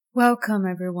Welcome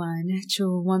everyone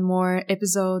to one more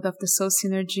episode of the Soul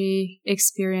Synergy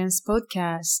Experience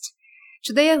podcast.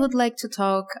 Today I would like to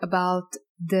talk about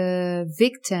the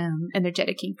victim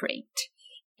energetic imprint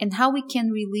and how we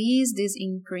can release this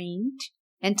imprint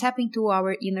and tap into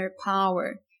our inner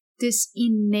power, this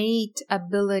innate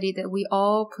ability that we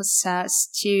all possess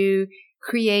to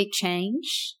create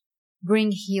change,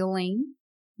 bring healing,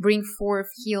 bring forth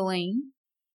healing,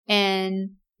 and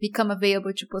become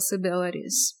available to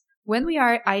possibilities. When we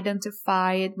are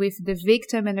identified with the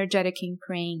victim energetic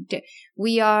imprint,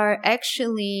 we are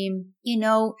actually,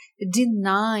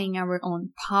 denying our own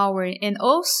power and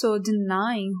also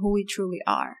denying who we truly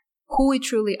are. Who we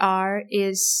truly are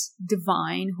is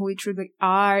divine. Who we truly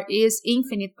are is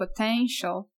infinite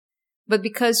potential. But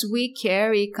because we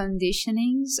carry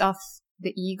conditionings of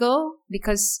the ego,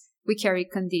 because we carry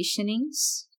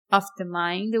conditionings of the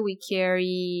mind, we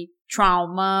carry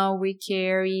trauma, we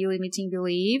carry limiting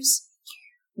beliefs.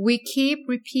 We keep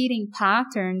repeating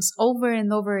patterns over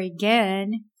and over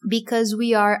again because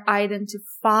we are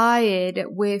identified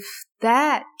with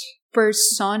that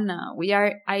persona. We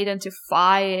are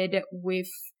identified with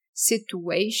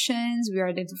situations. We are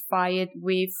identified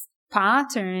with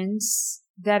patterns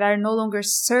that are no longer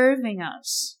serving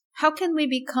us. How can we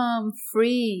become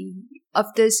free of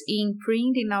this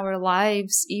imprint in our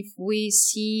lives if we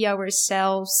see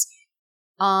ourselves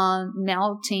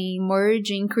melting,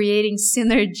 merging, creating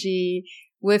synergy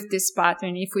with this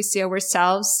pattern? If we see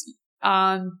ourselves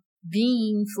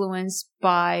being influenced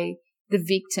by the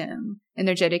victim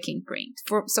energetic imprint.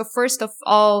 So first of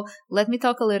all, let me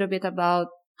talk a little bit about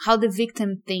how the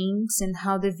victim thinks and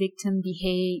how the victim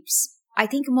behaves. I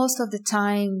think most of the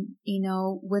time,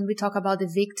 when we talk about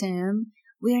the victim,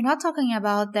 we are not talking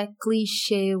about that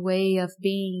cliche way of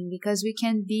being, because we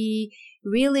can be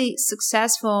really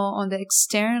successful on the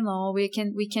external. We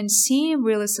can seem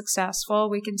really successful.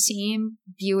 We can seem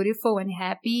beautiful and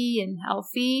happy and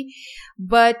healthy,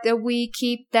 but we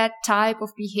keep that type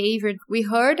of behavior. We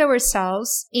hurt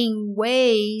ourselves in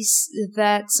ways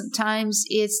that sometimes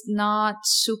it is not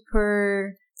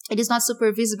super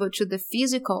visible to the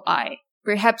physical eye.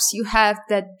 Perhaps you have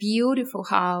that beautiful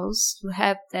house, you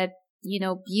have that,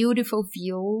 beautiful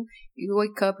view. You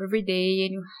wake up every day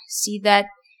and you see that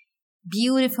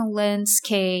beautiful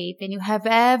landscape and you have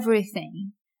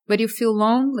everything, but you feel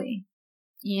lonely,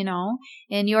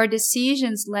 and your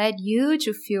decisions led you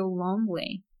to feel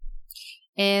lonely.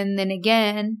 And then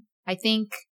again, I think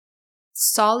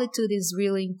solitude is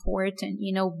really important.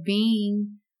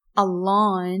 Being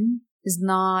alone is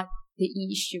not the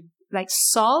issue. Like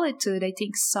solitude, I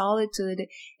think solitude,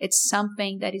 it's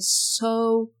something that is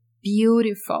so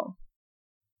beautiful.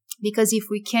 Because if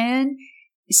we can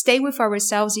stay with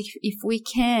ourselves, if we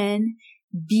can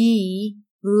be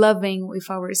loving with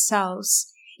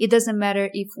ourselves, it doesn't matter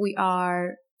if we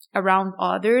are around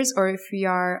others or if we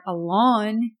are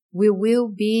alone, we will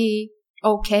be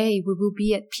okay. We will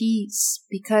be at peace,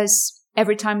 because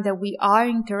every time that we are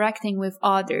interacting with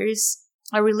others,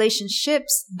 our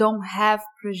relationships don't have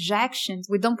projections.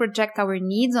 We don't project our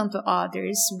needs onto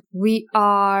others. We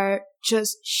are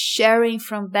just sharing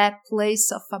from that place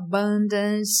of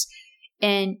abundance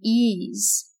and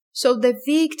ease. So the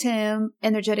victim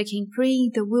energetic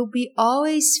imprint will be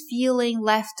always feeling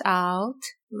left out,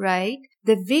 right?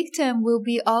 The victim will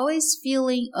be always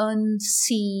feeling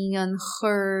unseen,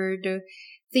 unheard.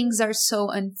 Things are so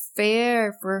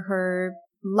unfair for her.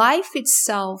 Life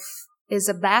itself is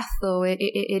a battle.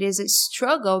 It is a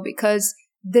struggle, because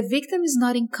the victim is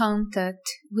not in contact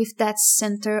with that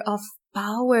center of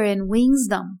power and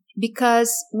wisdom.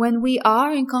 Because when we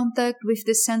are in contact with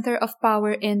the center of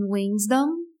power and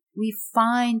wisdom, we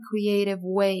find creative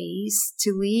ways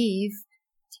to live.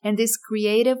 And these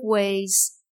creative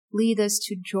ways lead us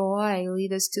to joy,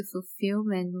 lead us to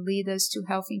fulfillment, lead us to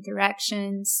healthy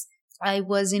interactions. I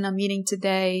was in a meeting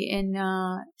today and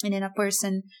then a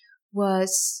person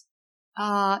was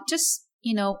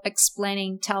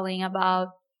telling about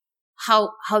how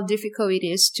difficult it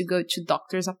is to go to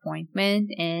doctor's appointment,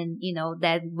 and,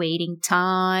 that waiting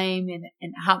time,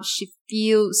 and how she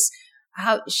feels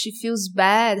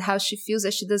bad, how she feels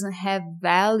that she doesn't have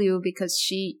value because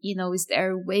she, is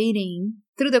there waiting.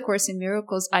 Through the Course in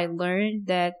Miracles, I learned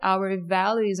that our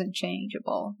value is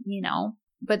unchangeable,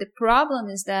 But the problem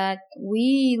is that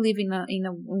we live in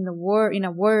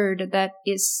a world that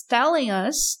is telling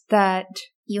us that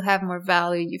you have more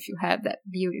value if you have that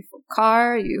beautiful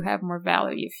car, you have more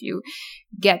value if you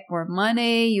get more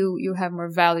money, you have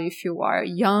more value if you are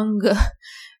young,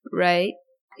 right?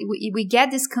 We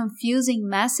get these confusing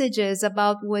messages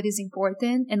about what is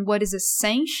important and what is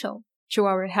essential to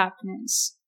our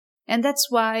happiness. And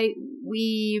that's why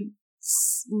we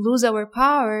lose our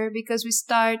power, because we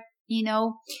start,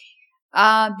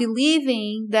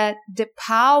 believing that the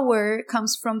power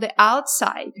comes from the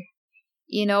outside,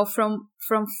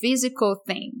 from physical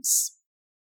things.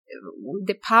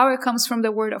 The power comes from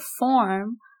the word of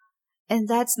form, and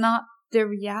that's not the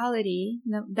reality.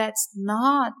 No, that's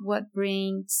not what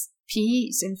brings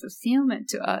peace and fulfillment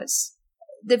to us.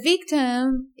 The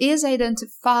victim is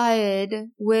identified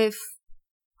with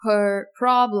her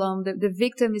problem. The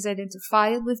victim is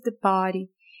identified with the body.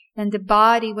 And the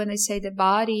body, when I say the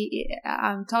body,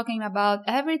 I'm talking about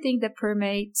everything that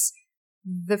permeates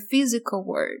the physical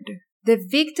world. The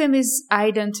victim is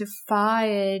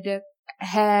identified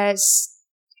as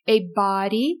a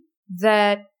body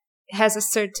that has a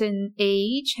certain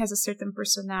age, has a certain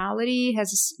personality,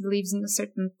 lives in a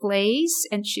certain place,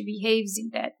 and she behaves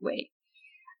in that way.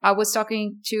 I was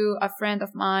talking to a friend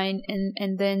of mine,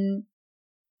 and then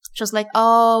she was like,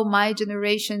 oh, my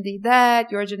generation did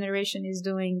that, your generation is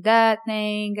doing that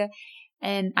thing,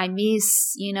 and I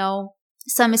miss,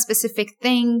 some specific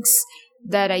things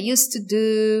that I used to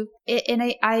do. And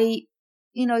I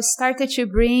started to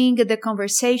bring the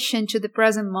conversation to the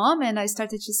present moment. I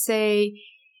started to say,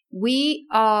 we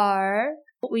are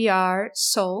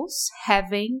souls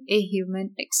having a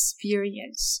human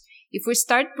experience. If we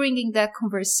start bringing that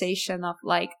conversation of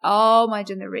like, oh, my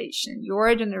generation,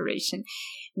 your generation,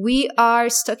 we are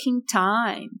stuck in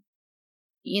time.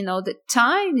 The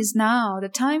time is now, the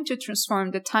time to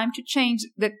transform, the time to change,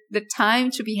 the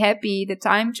time to be happy, the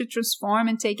time to transform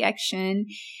and take action,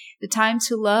 the time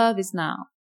to love is now.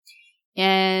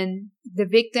 And the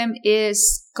victim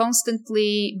is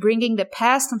constantly bringing the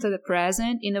past into the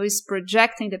present, is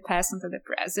projecting the past into the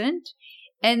present.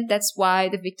 And that's why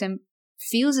the victim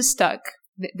feels stuck.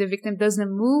 The victim doesn't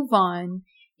move on,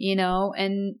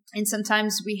 and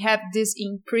sometimes we have this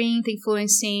imprint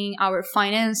influencing our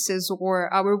finances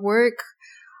or our work,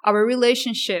 our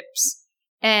relationships.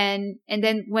 And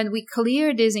then when we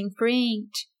clear this imprint,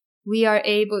 we are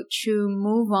able to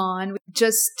move on,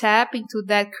 just tap into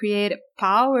that creative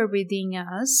power within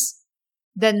us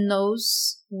that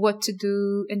knows what to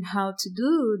do and how to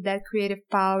do, that creative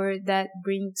power that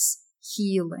brings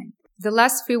healing. The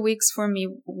last few weeks for me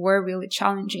were really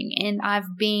challenging, and I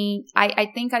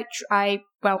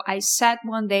sat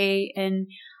one day and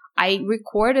I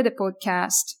recorded a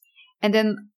podcast, and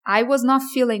then I was not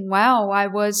feeling well. I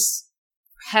was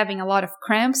having a lot of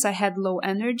cramps. I had low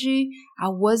energy. I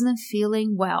wasn't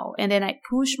feeling well. And then I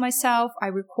pushed myself. I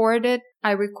recorded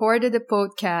the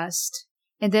podcast.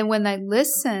 And then when I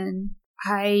listened,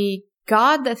 I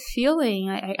got the feeling.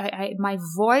 My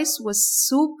voice was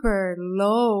super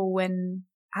low, and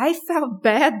I felt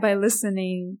bad by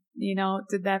listening,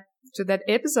 to that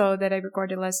episode that I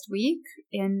recorded last week.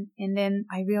 And then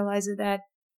I realized that,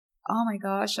 oh my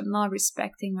gosh, I'm not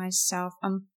respecting myself.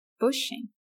 I'm pushing.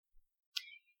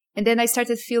 And then I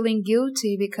started feeling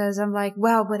guilty because I'm like,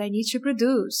 well, but I need to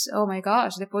produce. Oh my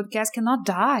gosh, the podcast cannot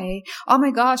die. Oh my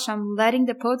gosh, I'm letting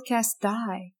the podcast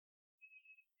die.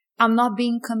 I'm not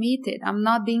being committed. I'm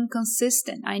not being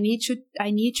consistent. I need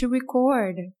to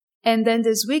record. And then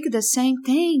this week, the same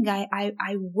thing. I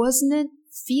wasn't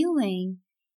feeling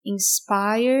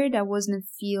inspired. I wasn't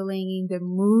feeling in the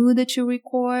mood to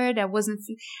record.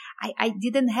 I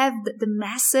didn't have the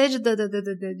message.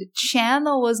 The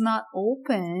channel was not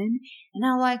open. And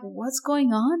I'm like, what's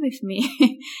going on with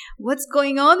me? What's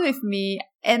going on with me?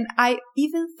 And I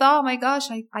even thought, my gosh,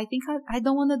 I think I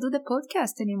don't want to do the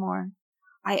podcast anymore.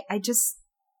 I just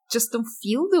don't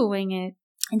feel doing it.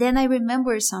 And then I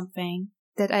remember something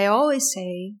that I always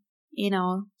say,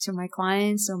 to my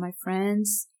clients or my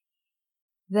friends,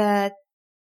 that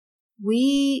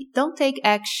we don't take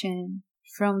action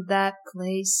from that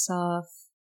place of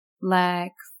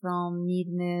lack, from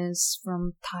neediness,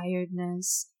 from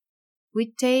tiredness.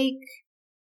 We take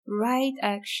right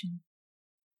action.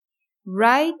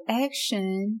 Right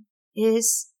action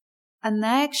is an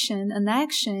action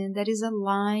that is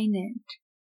aligned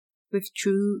with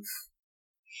truth.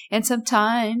 And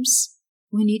sometimes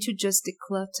we need to just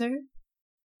declutter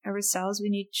ourselves. We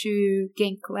need to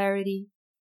gain clarity.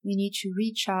 We need to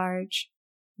recharge.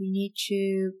 We need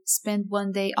to spend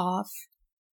one day off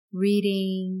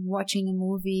reading, watching a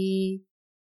movie.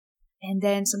 And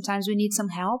then sometimes we need some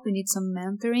help. We need some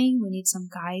mentoring. We need some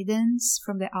guidance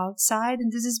from the outside.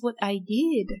 And this is what I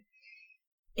did,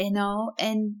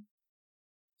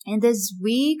 and this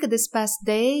week, this past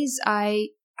days, I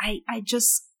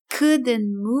just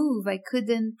couldn't move. I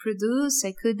couldn't produce.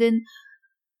 I couldn't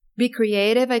be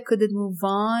creative. I couldn't move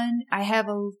on. I have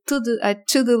a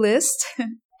to-do list.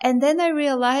 And then I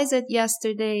realized that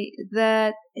yesterday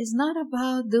that it's not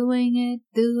about doing it.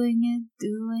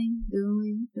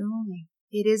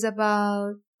 It is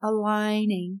about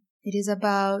aligning. It is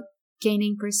about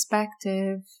gaining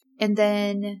perspective and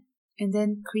then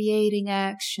creating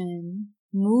action,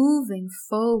 moving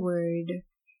forward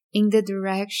in the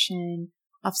direction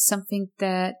of something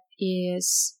that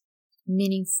is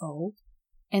meaningful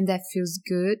and that feels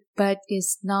good, but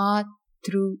is not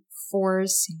through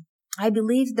forcing. I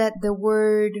believe that the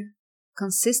word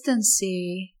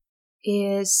consistency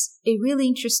is a really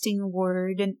interesting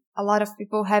word, and a lot of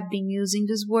people have been using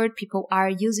this word. People are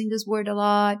using this word a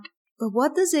lot. But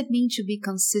what does it mean to be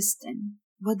consistent?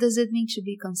 What does it mean to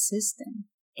be consistent?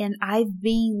 And I've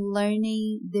been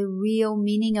learning the real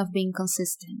meaning of being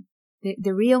consistent.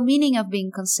 The real meaning of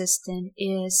being consistent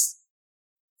is,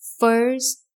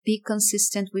 first, be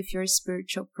consistent with your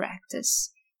spiritual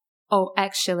practice. Oh,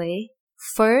 actually,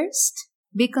 first,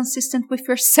 be consistent with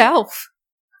yourself.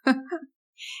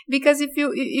 Because if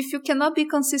you cannot be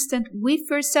consistent with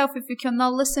yourself, if you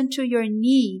cannot listen to your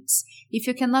needs, if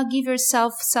you cannot give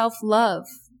yourself self-love,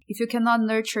 if you cannot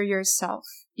nurture yourself,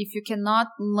 if you cannot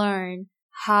learn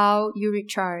how you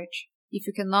recharge, if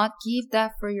you cannot give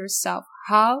that for yourself,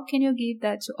 how can you give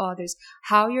that to others?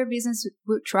 How your business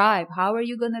will thrive? How are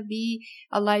you going to be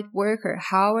a light worker?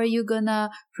 How are you going to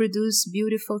produce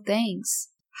beautiful things?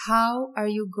 How are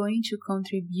you going to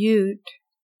contribute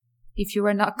if you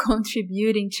are not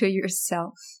contributing to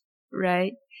yourself,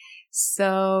 right?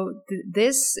 So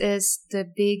this is the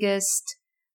biggest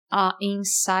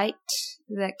insight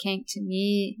that came to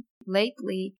me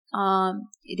lately.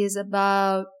 It is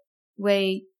about,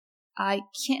 wait, I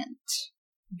can't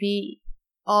be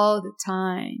all the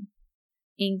time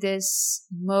in this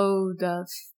mode of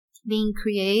being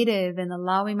creative and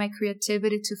allowing my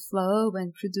creativity to flow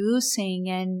and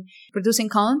producing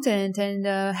content and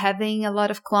having a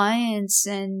lot of clients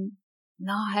and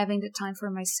not having the time for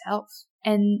myself.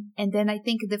 And then I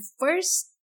think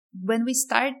when we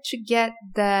start to get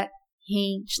that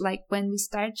hinge, like when we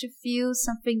start to feel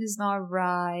something is not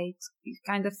right, you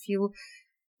kind of feel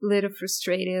a little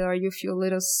frustrated, or you feel a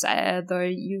little sad, or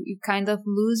you kind of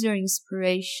lose your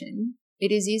inspiration.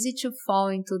 It is easy to fall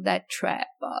into that trap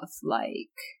of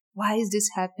like, why is this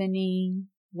happening?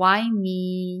 Why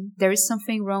me? There is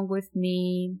something wrong with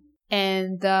me.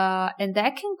 And that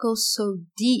can go so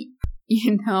deep,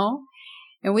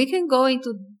 and we can go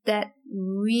into that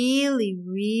really,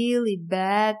 really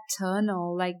bad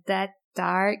tunnel, like that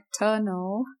dark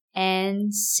tunnel,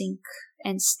 and sink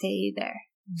and stay there.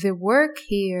 The work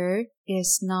here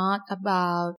is not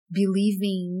about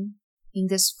believing in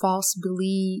these false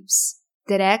beliefs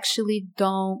that actually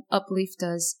don't uplift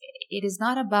us. It is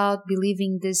not about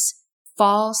believing these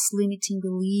false limiting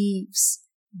beliefs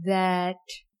that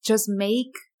just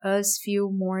make us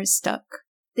feel more stuck.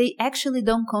 They actually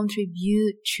don't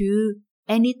contribute to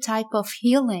any type of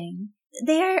healing.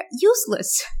 They are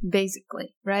useless,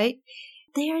 basically, right?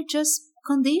 They are just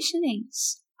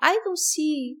conditionings. I don't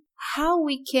see how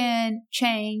we can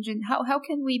change and how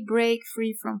can we break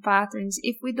free from patterns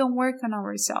if we don't work on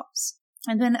ourselves.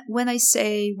 And when I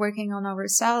say working on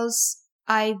ourselves,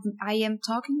 I am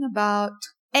talking about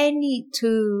any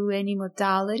tool, any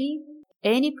modality,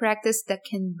 any practice that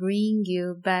can bring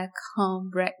you back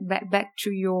home, back to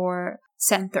your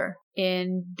center.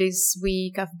 And this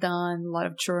week I've done a lot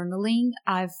of journaling.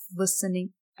 I've listened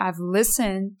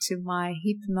to my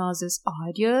hypnosis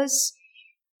audios.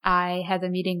 I had a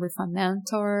meeting with a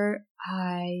mentor.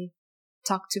 I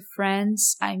talked to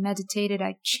friends. I meditated.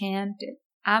 I chanted.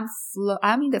 I'm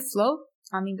in the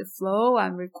flow.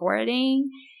 I'm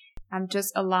recording. I'm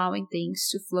just allowing things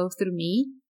to flow through me.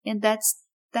 And that's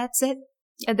it.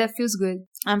 And that feels good.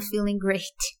 I'm feeling great.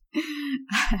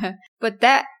 But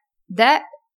that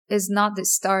is not the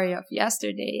story of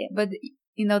yesterday. But,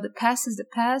 the past is the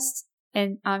past,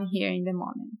 and I'm here in the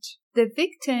moment. The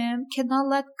victim cannot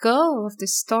let go of the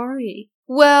story.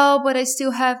 Well, but I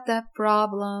still have that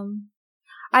problem.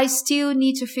 I still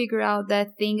need to figure out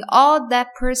that thing. Oh,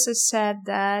 that person said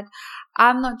that.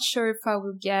 I'm not sure if I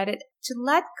will get it. To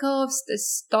let go of the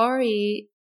story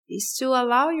is to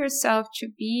allow yourself to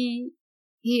be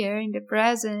here in the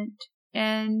present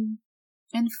and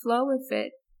flow with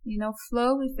it,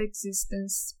 flow with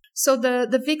existence. So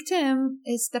the victim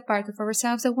is the part of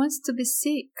ourselves that wants to be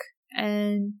sick.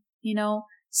 And,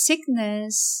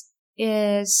 sickness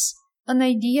is an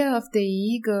idea of the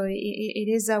ego. It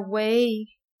is a way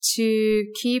to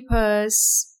keep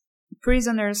us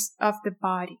prisoners of the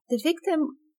body. The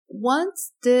victim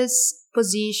wants this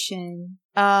position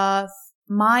of,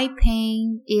 my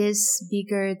pain is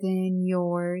bigger than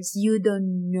yours. You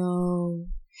don't know.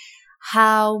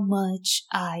 how much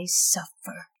I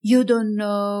suffer. You don't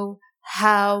know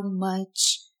how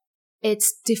much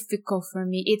it's difficult for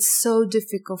me. It's so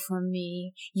difficult for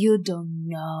me. You don't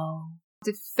know.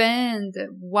 Defend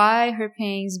why her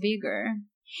pain's bigger.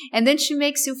 And then she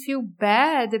makes you feel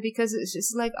bad because it's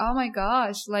just like, oh my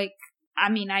gosh, like, I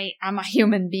mean, I'm a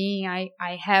human being.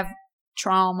 I have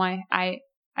trauma. I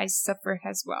suffer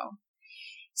as well.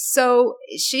 So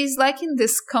she's like in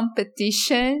this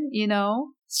competition, you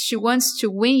know, she wants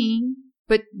to win,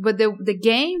 but the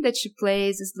game that she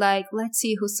plays is like, let's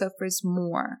see who suffers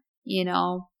more, you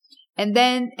know. And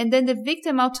then the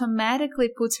victim automatically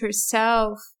puts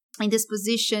herself in this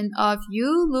position of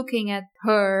you looking at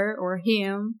her or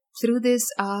him through these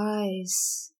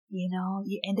eyes, you know,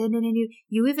 and then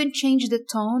you even change the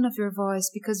tone of your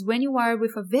voice, because when you are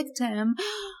with a victim,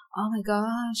 oh my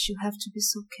gosh, you have to be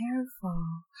so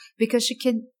careful because she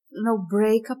can, you know,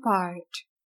 break apart.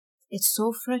 It's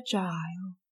so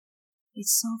fragile.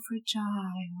 It's so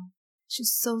fragile.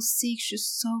 She's so sick. She's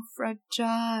so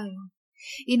fragile.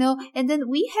 You know, and then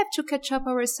we have to catch up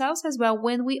ourselves as well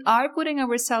when we are putting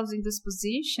ourselves in this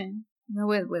position. You know,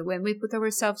 when we put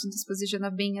ourselves in this position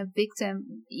of being a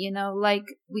victim, you know, like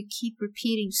we keep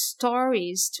repeating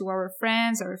stories to our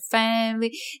friends, our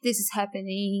family, this is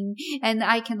happening and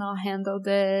I cannot handle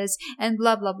this and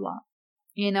blah, blah, blah.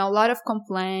 You know, a lot of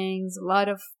complaints, a lot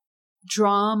of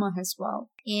drama as well.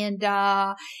 And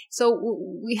so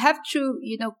we have to,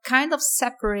 you know, kind of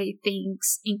separate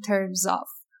things in terms of,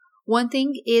 one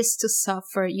thing is to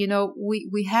suffer. You know,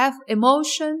 we have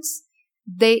emotions.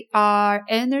 They are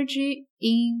energy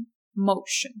in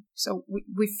motion. So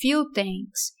we feel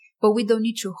things, but we don't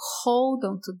need to hold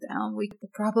on to them. The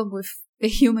problem with the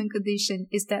human condition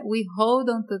is that we hold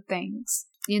on to things.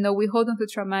 You know, we hold on to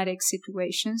traumatic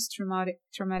situations,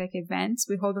 traumatic events.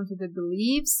 We hold on to the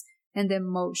beliefs and the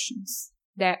emotions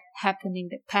that happened in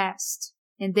the past.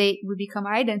 And we become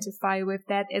identified with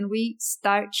that, and we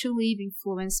start to live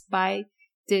influenced by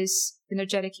these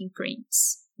energetic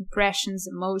imprints, impressions,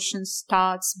 emotions,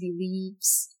 thoughts,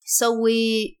 beliefs. So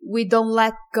we don't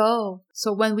let go.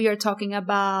 So when we are talking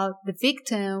about the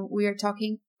victim, we are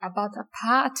talking about a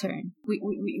pattern.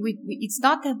 It's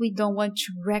not that we don't want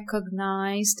to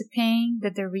recognize the pain,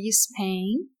 that there is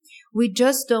pain. We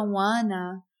just don't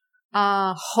wanna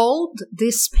hold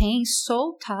this pain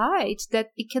so tight that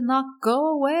it cannot go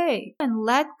away, and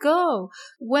let go.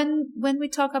 When we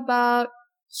talk about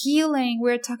healing,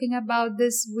 we're talking about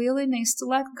this willingness to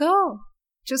let go,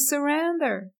 to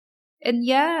surrender. And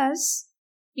yes,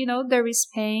 you know, there is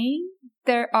pain.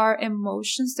 There are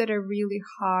emotions that are really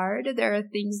hard. There are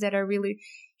things that are really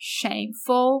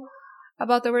shameful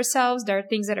about ourselves. There are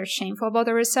things that are shameful about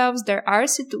ourselves. There are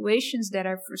situations that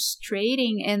are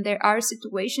frustrating, and there are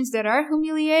situations that are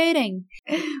humiliating.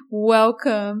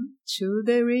 Welcome to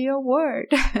the real world.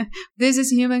 This is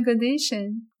human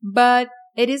condition, but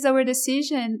it is our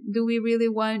decision. Do we really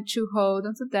want to hold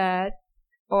on to that,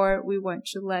 or we want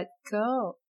to let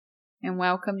go and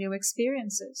welcome new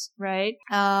experiences, right?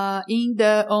 In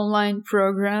the online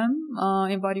program,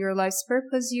 Embody Your Life's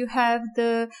Purpose, you have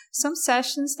some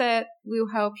sessions that will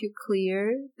help you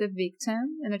clear the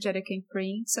victim energetic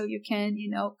imprint, so you can, you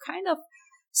know, kind of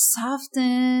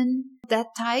soften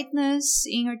that tightness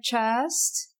in your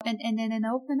chest and then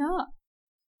open up.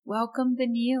 Welcome the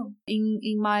new.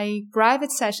 In my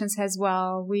private sessions as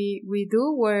well, we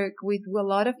do work, we do a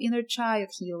lot of inner child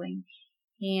healing,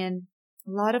 and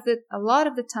a lot of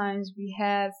the times we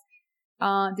have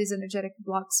these energetic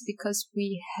blocks because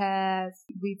we've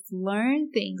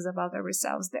learned things about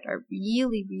ourselves that are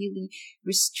really, really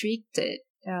restricted,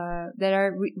 that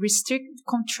are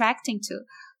contracting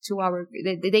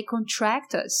they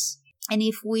contract us. And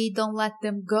if we don't let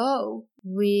them go,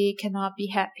 we cannot be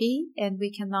happy, and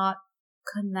we cannot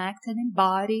connect and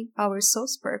embody our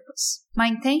soul's purpose. My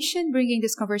intention bringing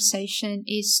this conversation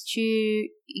is to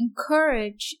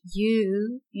encourage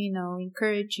you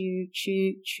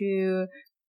to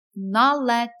not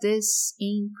let this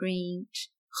imprint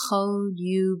hold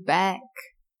you back,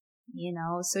 you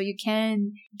know, so you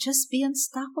can just be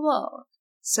unstoppable,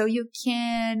 so you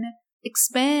can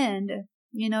expand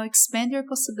your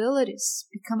possibilities,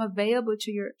 become available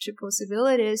to your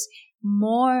possibilities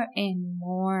more and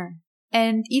more.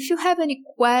 And if you have any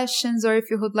questions, or if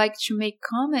you would like to make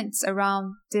comments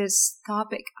around this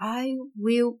topic, I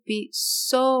will be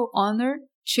so honored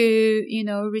to, you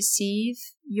know, receive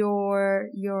your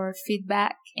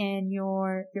feedback and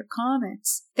your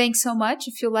comments. Thanks so much.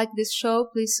 If you like this show,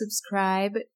 please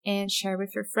subscribe and share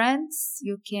with your friends.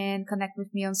 You can connect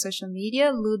with me on social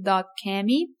media,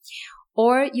 lu.cami,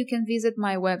 or you can visit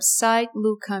my website,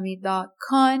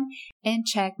 lucami.com, and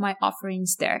check my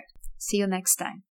offerings there. See you next time.